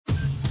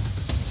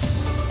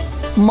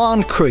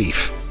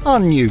Moncrief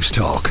on News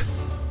Talk.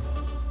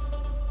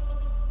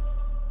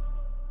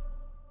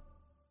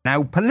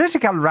 Now,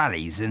 political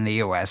rallies in the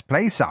US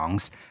play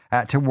songs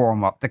to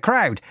warm up the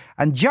crowd.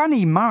 And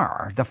Johnny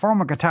Marr, the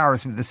former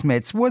guitarist with the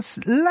Smiths,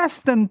 was less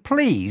than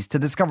pleased to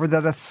discover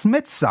that a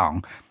Smiths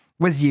song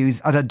was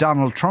used at a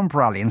Donald Trump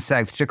rally in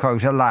South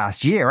Dakota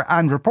last year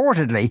and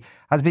reportedly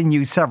has been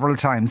used several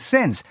times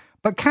since.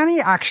 But can he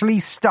actually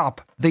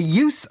stop the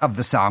use of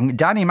the song?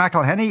 Danny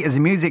McElhinny is a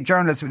music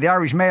journalist with the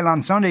Irish Mail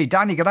on Sunday.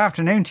 Danny, good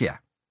afternoon to you.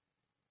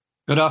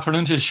 Good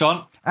afternoon to you,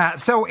 Sean.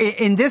 So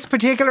in this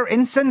particular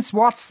instance,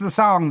 what's the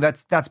song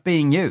that's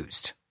being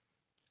used?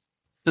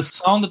 The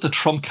song that the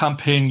Trump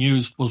campaign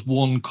used was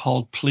one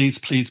called Please,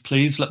 Please,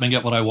 Please, Let Me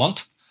Get What I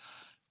Want.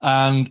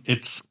 And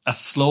it's a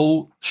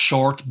slow,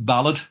 short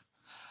ballad,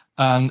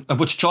 and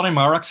which Johnny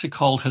Marr actually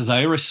called his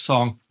Irish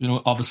song. You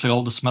know, obviously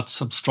all the Smiths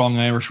have strong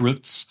Irish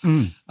roots.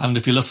 And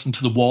if you listen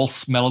to the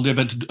waltz melody of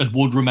it, it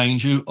would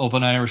remind you of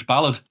an Irish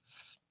ballad.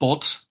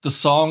 But the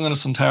song in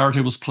its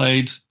entirety was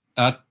played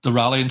at the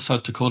rally in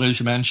South Dakota, as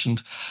you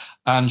mentioned,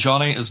 and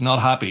Johnny is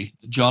not happy.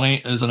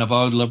 Johnny is an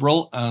avowed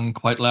liberal and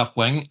quite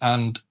left-wing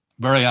and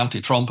very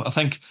anti-Trump. I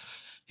think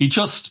he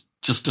just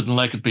didn't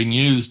like it being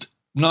used.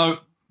 Now,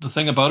 the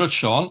thing about it,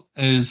 Sean,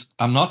 is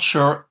I'm not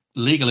sure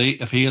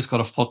legally if he has got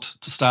a foot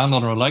to stand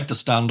on or a leg to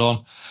stand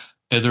on,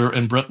 either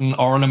in Britain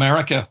or in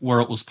America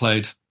where it was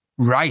played.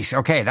 Right,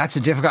 okay, that's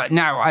a difficult...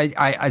 Now,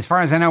 I as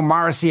far as I know,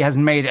 Morrissey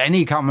hasn't made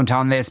any comment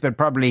on this, but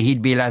probably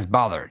he'd be less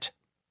bothered.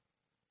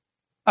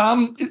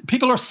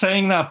 People are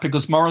saying that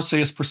because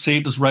Morrissey is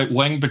perceived as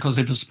right-wing because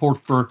of his support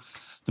for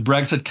the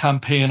Brexit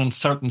campaign, and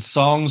certain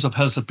songs of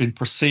his have been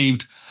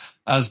perceived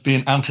as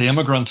being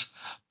anti-immigrant.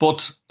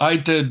 But I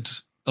did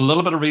a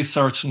little bit of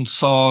research and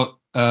saw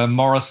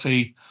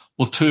Morrissey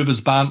with two of his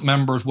band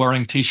members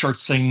wearing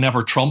T-shirts saying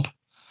Never Trump.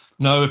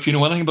 Now, if you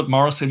know anything about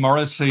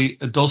Morrissey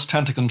does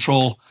tend to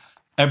control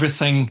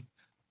everything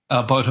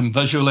about him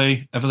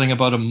visually, everything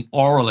about him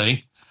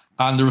orally.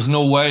 And there was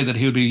no way that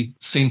he would be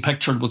seen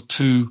pictured with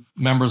two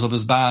members of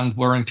his band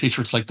wearing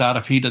T-shirts like that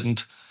if he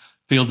didn't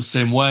feel the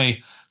same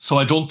way. So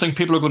I don't think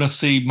people are going to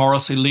see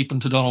Morrissey leap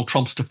into Donald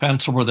Trump's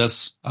defence over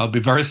this. I'd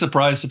be very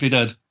surprised if he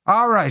did.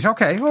 All right,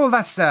 okay. Well,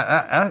 that's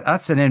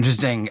an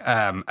interesting...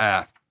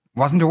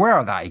 wasn't aware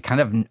of that. He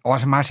kind of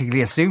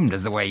automatically assumed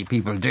as the way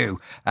people do.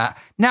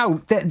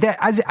 Now,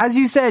 as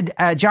you said,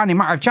 Johnny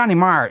Marr,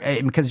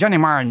 because Johnny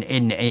Marr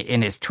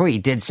in his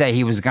tweet did say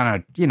he was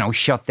going to,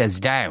 shut this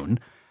down.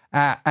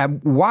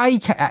 Why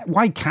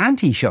can't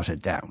he shut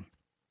it down?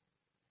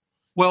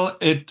 Well,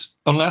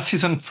 unless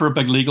he's in for a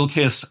big legal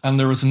case, and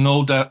there's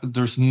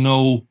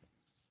no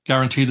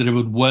guarantee that he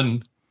would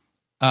win.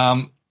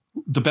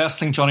 The best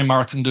thing Johnny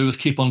Marr can do is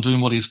keep on doing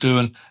what he's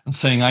doing and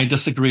saying, I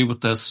disagree with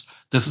this.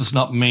 This is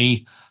not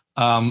me.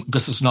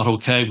 This is not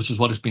okay, which is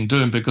what he's been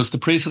doing, because the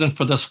precedent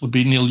for this would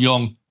be Neil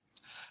Young.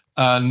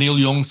 Neil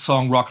Young's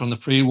song Rockin' on the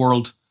Free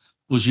World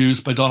was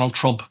used by Donald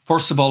Trump,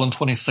 first of all, in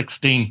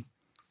 2016.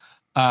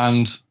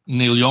 And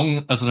Neil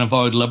Young, as an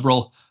avowed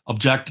liberal,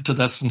 objected to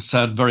this and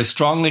said very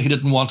strongly he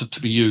didn't want it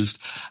to be used.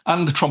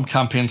 And the Trump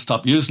campaign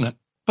stopped using it.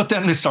 But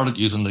then they started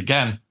using it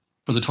again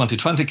for the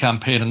 2020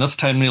 campaign. And this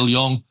time Neil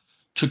Young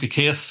took a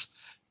case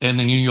in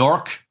the New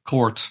York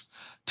court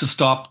to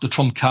stop the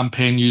Trump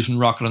campaign using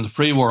Rockin' on the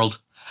Free World.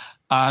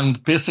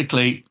 And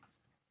basically,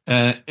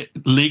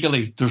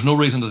 legally, there's no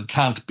reason that it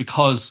can't,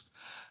 because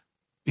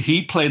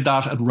he played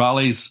that at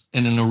rallies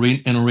in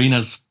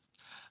arenas.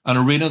 And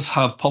arenas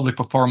have public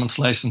performance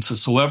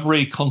licenses. So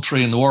every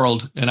country in the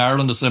world, in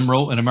Ireland it's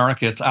IMRO, in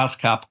America it's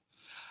ASCAP,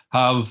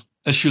 have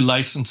issued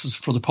licenses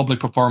for the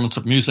public performance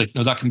of music.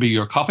 Now that can be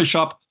your coffee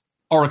shop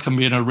or it can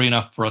be an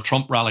arena for a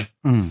Trump rally.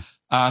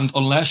 And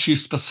unless you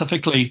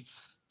specifically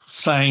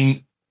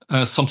sign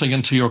something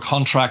into your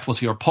contract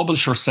with your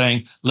publisher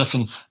saying,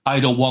 listen,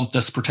 I don't want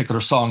this particular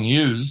song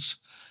used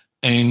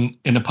in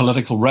a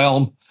political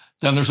realm,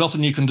 then there's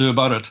nothing you can do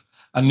about it.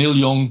 And Neil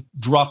Young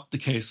dropped the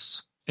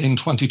case in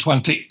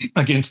 2020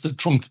 against the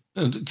Trump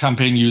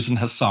campaign using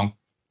his song.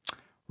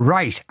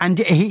 Right. And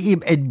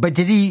but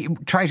did he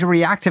try to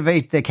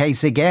reactivate the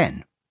case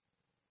again?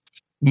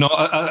 No,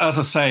 as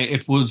I say,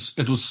 it was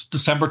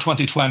December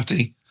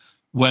 2020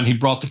 when he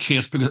brought the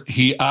case, because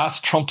he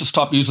asked Trump to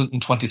stop using it in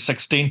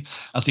 2016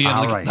 at the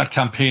end of that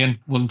campaign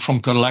when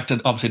Trump got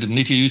elected. Obviously, he didn't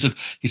need to use it.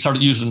 He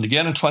started using it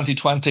again in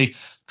 2020.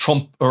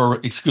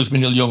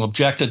 Neil Young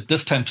objected.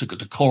 This time took it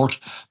to court,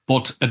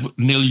 but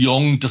Neil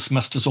Young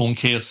dismissed his own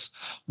case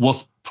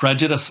with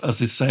prejudice, as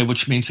they say,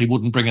 which means he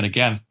wouldn't bring it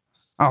again.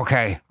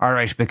 Okay, all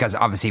right, because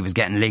obviously he was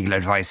getting legal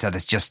advice that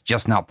it's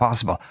just not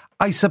possible.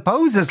 I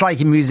suppose it's like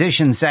a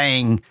musician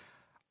saying,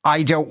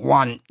 I don't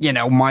want,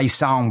 my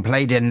song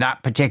played in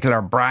that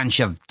particular branch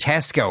of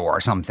Tesco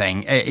or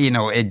something.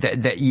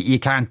 You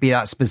can't be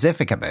that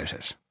specific about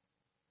it.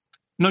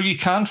 No, you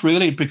can't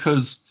really,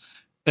 because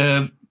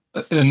in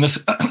this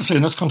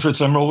country it's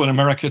IMRO, in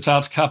America it's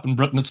ASCAP, in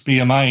Britain it's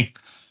BMI.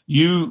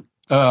 You,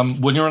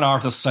 when you're an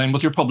artist, sign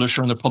with your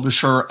publisher, and the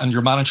publisher and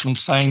your management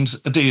signs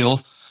a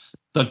deal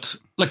that,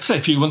 like say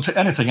if you went to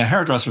anything, a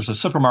hairdresser's, a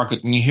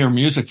supermarket, and you hear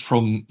music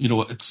from,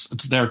 it's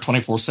there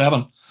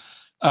 24/7.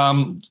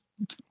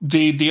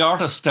 The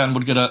artist then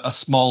would get a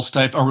small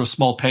stipend or a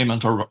small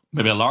payment or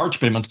maybe a large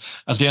payment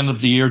at the end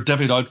of the year,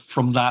 divvied out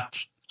from that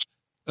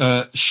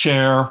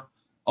share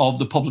of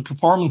the public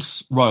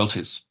performance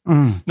royalties.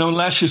 Now,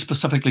 unless you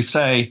specifically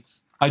say,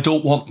 I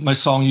don't want my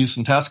song used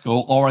in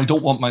Tesco, or I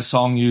don't want my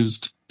song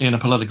used in a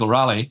political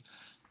rally,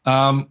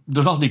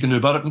 there's nothing you can do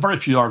about it, and very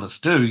few artists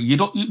do. You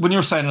don't, when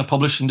you're signing a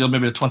publishing deal,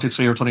 maybe at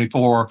 23 or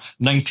 24,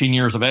 19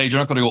 years of age,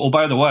 you're not going to go, oh,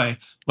 by the way,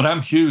 when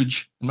I'm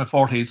huge in my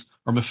 40s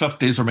or my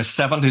 50s or my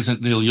 70s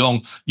and Neil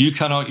Young, you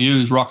cannot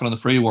use Rockin' on the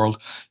Free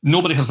World.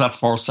 Nobody has that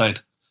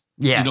foresight.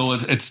 Yes.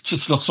 It's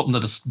just not something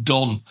that is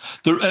done.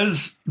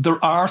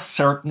 There are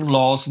certain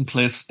laws in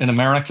place in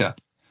America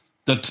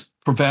that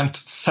prevent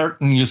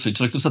certain usage.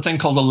 Like there's a thing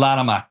called the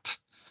Lanham Act,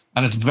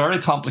 and it's very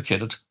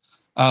complicated.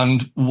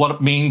 And what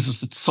it means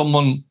is that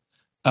someone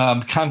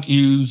can't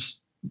use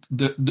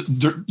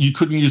you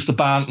couldn't use the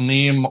band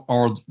name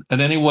or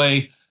in any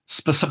way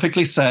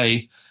specifically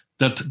say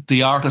that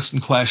the artist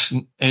in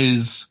question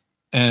is,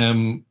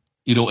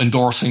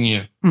 endorsing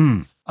you.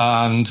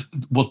 And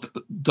what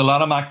the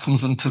Lanham Act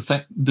comes into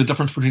the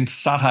difference between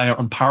satire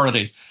and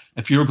parody.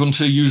 If you're going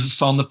to use a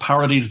song that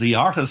parodies the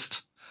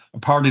artist or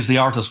parodies the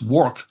artist's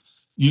work,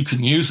 you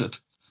can use it.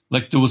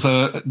 Like there was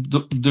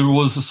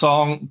a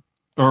song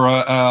or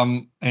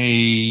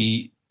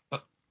a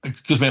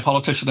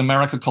politician in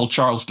America called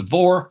Charles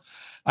DeVore,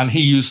 and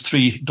he used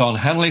 3 Don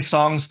Henley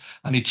songs,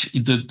 and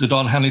the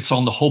Don Henley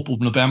song "The Hope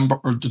of November"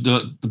 or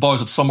the Boys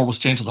of Summer was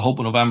changed to "The Hope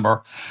of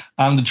November,"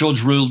 and the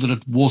judge ruled that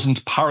it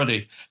wasn't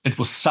parody, it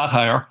was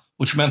satire,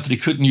 which meant that he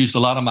couldn't use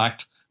the Lanham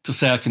Act to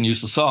say I can use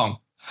the song.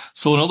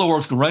 So in other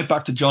words, go right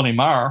back to Johnny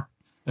Marr.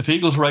 If he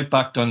goes right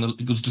back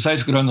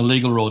decides to go down the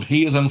legal road,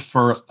 he is in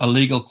for a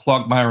legal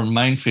quagmire and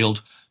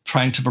minefield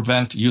trying to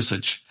prevent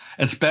usage.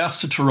 It's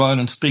best to turn around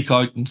and speak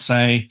out and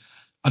say,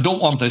 I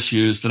don't want this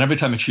used, and every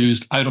time it's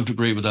used, I don't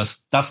agree with this.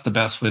 That's the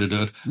best way to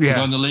do it. Yeah.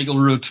 Go down the legal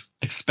route,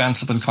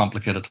 expensive and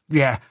complicated.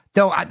 Yeah.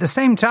 Though at the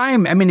same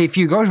time, I mean, if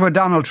you go to a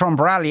Donald Trump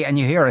rally and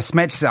you hear a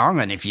Smiths song,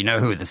 and if you know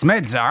who the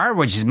Smiths are,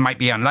 which might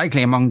be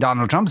unlikely among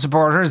Donald Trump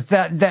supporters,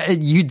 that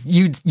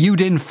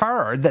you'd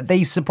infer that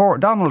they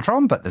support Donald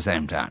Trump at the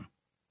same time.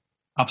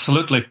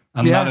 Absolutely.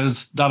 And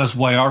that is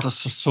why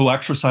artists are so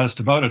exercised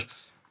about it.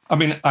 I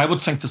mean, I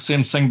would think the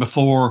same thing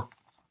before.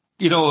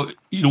 You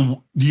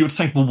would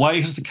think, well, why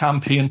has the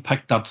campaign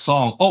picked that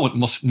song? Oh, it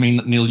must mean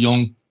that Neil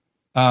Young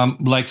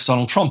likes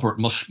Donald Trump, or it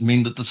must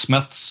mean that the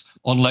Smiths,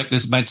 unlikely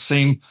as it might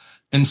seem,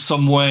 in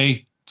some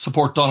way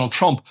support Donald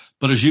Trump.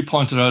 But as you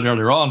pointed out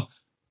earlier on,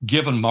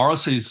 given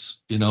Morrissey's,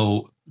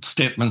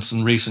 statements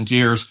in recent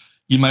years,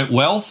 you might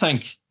well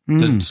think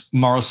that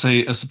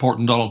Morrissey is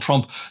supporting Donald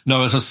Trump.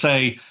 Now, as I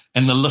say,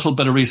 in the little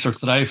bit of research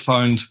that I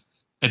found,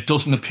 it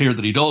doesn't appear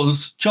that he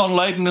does. John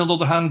Lydon, on the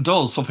other hand,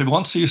 does. So if he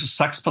wants to use a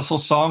Sex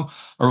Pistols song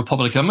or a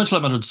Public Image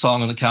Limited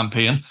song in the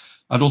campaign,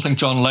 I don't think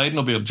John Lydon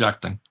will be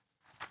objecting.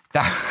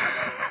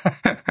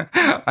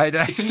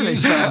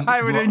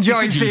 I would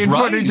enjoy seeing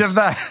footage of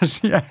that.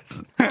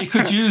 Yes. He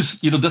could use,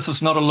 This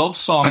Is Not a Love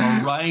Song,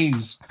 or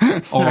Rise,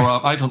 or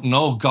I don't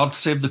know, God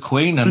Save the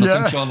Queen. And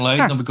I think John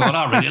Lydon will be going,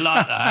 I really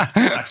like that.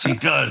 It's actually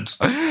good.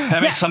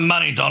 Pay me some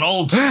money,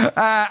 Donald.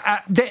 Now,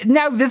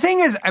 the thing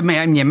is, I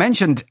mean, you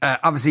mentioned,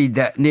 obviously,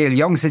 the Neil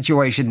Young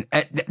situation.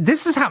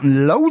 This has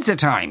happened loads of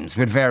times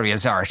with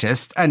various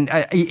artists, and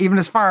even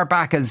as far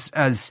back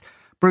as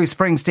Bruce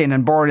Springsteen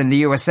and Born in the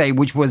USA,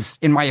 which was,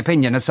 in my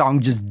opinion, a song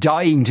just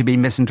dying to be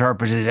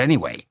misinterpreted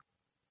anyway.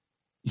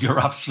 You're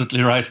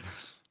absolutely right.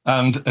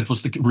 And it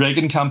was the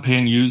Reagan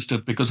campaign used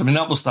it because,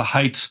 that was the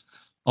height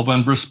of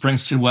when Bruce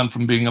Springsteen went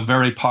from being a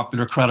very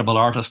popular, credible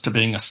artist to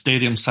being a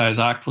stadium-size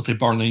act with the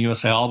Born in the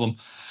USA album.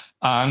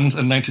 And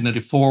in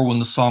 1984, when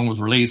the song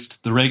was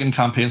released, the Reagan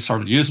campaign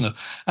started using it.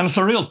 And it's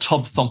a real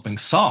tub-thumping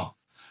song.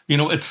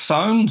 It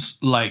sounds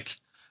like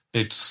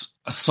it's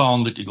a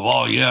song that you go,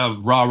 oh yeah,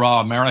 rah,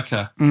 rah,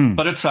 America.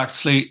 But it's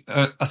actually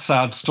a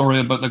sad story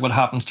about what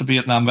happens to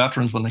Vietnam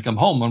veterans when they come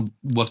home and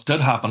what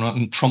did happen.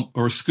 And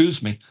Bruce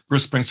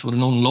Springsteen would have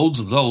known loads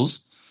of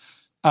those.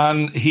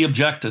 And he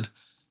objected.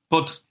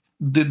 But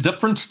the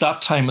difference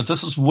that time, and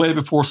this is way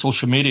before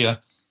social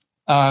media,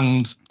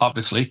 and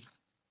obviously,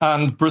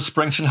 and Bruce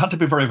Springsteen had to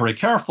be very, very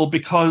careful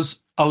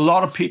because a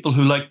lot of people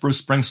who liked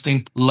Bruce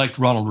Springsteen liked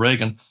Ronald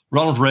Reagan.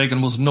 Ronald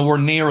Reagan was nowhere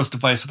near as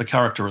divisive a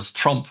character as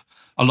Trump.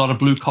 A lot of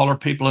blue-collar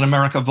people in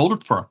America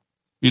voted for him.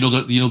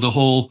 The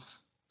whole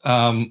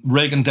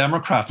Reagan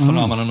Democrat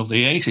phenomenon of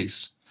the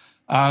 80s.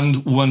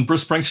 And when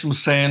Bruce Springsteen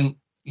was saying,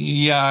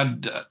 he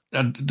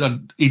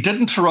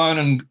didn't turn around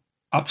and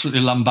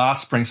absolutely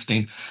lambast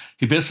Springsteen.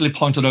 He basically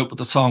pointed out what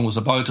the song was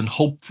about and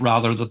hoped,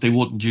 rather, that they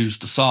wouldn't use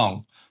the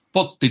song.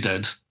 But they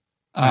did.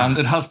 And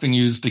it has been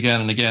used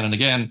again and again and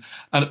again.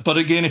 But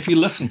again, if you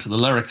listen to the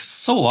lyrics, it's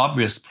so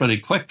obvious pretty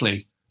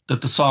quickly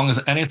that the song is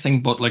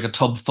anything but like a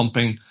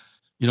tub-thumping,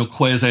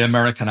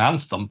 quasi-American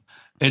anthem.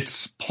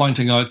 It's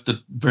pointing out that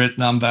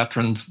Vietnam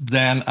veterans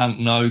then and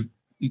now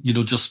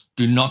just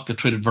do not get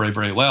treated very,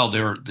 very well.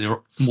 They're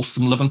most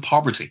of them live in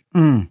poverty.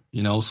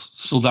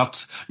 So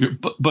that's,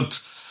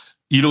 but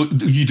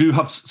you do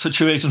have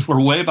situations where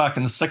way back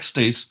in the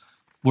 60s,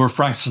 where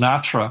Frank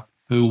Sinatra,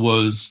 who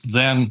was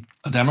then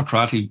a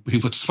Democrat, he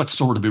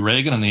switched over to be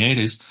Reagan in the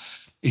 80s.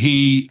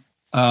 He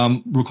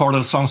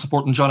recorded a song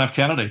supporting John F.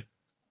 Kennedy.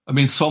 I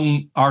mean,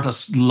 some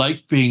artists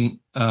like being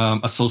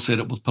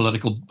associated with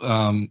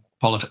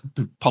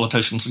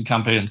politicians and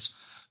campaigns.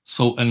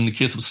 So in the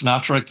case of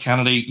Sinatra,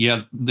 Kennedy,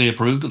 they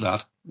approved of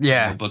that.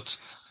 Yeah. But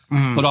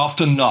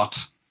often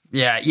not.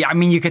 Yeah. I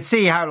mean, you could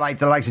see how like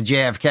the likes of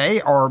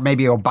JFK or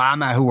maybe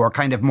Obama, who were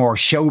kind of more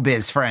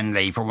showbiz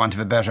friendly, for want of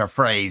a better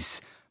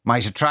phrase,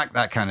 might attract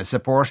that kind of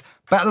support.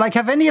 But like,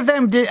 have any of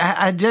them did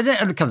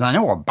it? Because I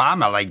know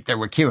Obama, like they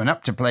were queuing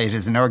up to play at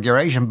his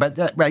inauguration. But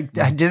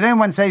did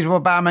anyone say to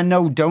Obama,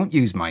 "No, don't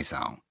use my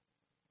song"?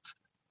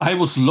 I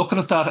was looking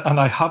at that and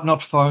I have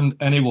not found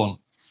anyone.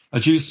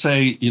 As you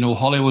say,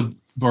 Hollywood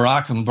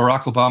Barack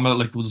Obama,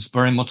 like, was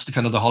very much the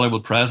kind of the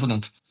Hollywood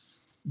president.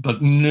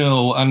 But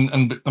no,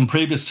 and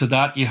previous to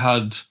that, you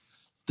had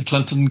the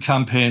Clinton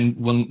campaign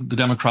when the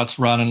Democrats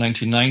ran in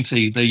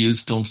 1990. They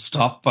used "Don't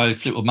Stop" by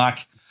Fleetwood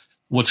Mac,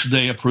 which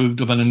they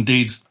approved of. And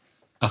indeed,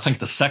 I think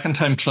the second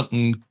time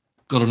Clinton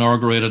got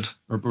inaugurated,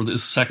 or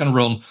his second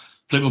run,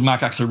 Fleetwood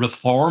Mac actually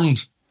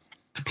reformed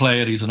to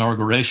play at his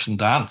inauguration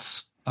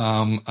dance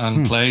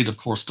and played, of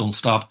course, "Don't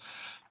Stop."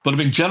 But I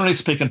mean, generally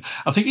speaking,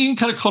 I think you can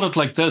kind of cut it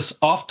like this.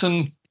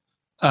 Often,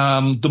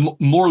 the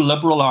more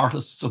liberal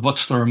artists, of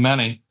which there are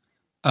many,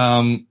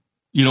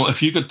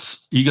 if you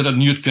get a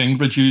Newt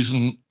Gingrich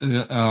using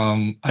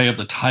 "Eye of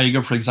the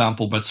Tiger," for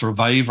example, by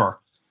Survivor.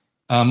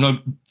 Now,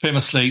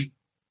 famously,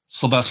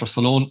 Sylvester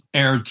Stallone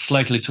erred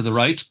slightly to the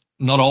right,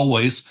 not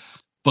always,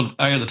 but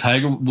 "Eye of the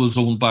Tiger" was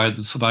owned by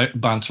the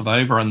band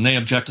Survivor, and they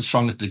objected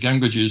strongly to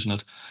Gingrich using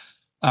it.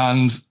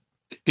 And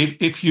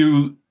if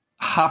you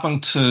happen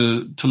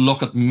to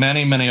look at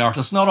many, many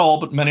artists, not all,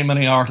 but many,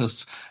 many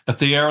artists, if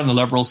they are on the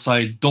liberal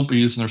side, don't be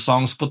using their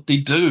songs, but they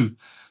do.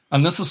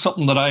 And this is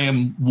something that I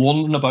am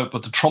wondering about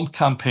with the Trump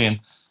campaign,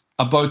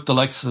 about the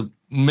likes of,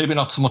 maybe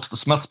not so much the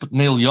Smiths, but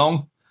Neil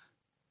Young.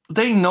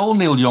 They know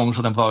Neil Young's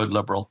an avowed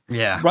liberal.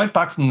 Yeah. Right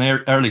back from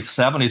the early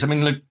 70s. I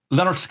mean, like,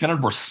 Leonard Skinner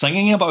were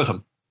singing about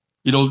him.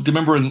 Do you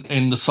remember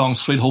in the song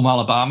 "Sweet Home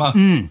Alabama,"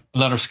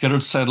 Leonard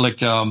Skinner said,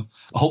 like, I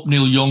hope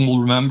Neil Young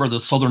will remember the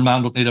Southern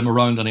man don't need him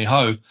around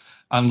anyhow.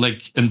 And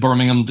like in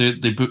Birmingham,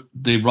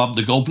 they robbed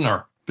the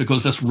governor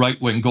because this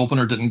right-wing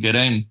governor didn't get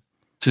in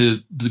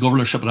to the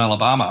governorship in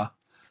Alabama,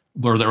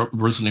 where they're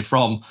originally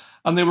from.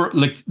 And they were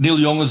like, Neil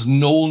Young is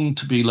known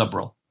to be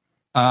liberal.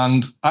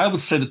 And I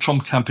would say the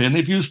Trump campaign,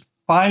 they've used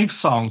 5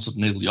 songs of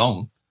Neil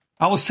Young.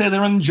 I would say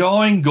they're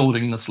enjoying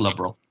goading this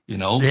liberal,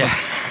 Yeah.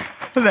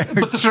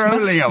 But the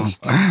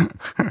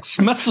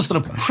Smiths has done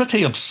a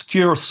pretty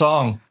obscure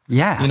song.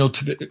 Yeah.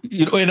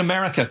 In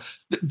America,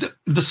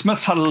 the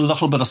Smiths had a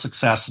little bit of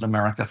success in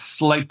America, a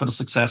slight bit of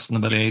success in the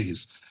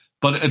mid-'80s.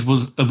 But it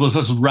was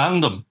as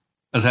random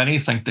as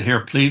anything to hear,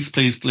 please,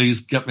 please,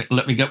 please,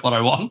 let me get what I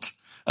want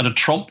at a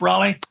Trump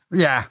rally.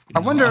 Yeah. I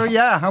wonder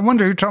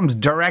who Trump's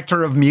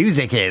director of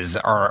music is,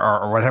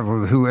 or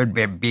whatever, who would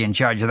be in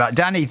charge of that.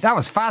 Danny, that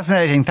was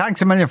fascinating.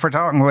 Thanks a million for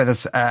talking with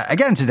us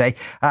again today.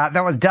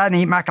 That was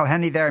Danny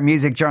McElhinny there,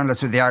 music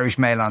journalist with the Irish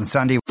Mail on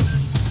Sunday.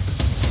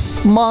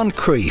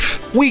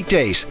 Moncrief,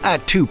 weekdays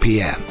at 2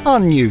 p.m.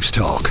 on News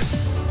Talk.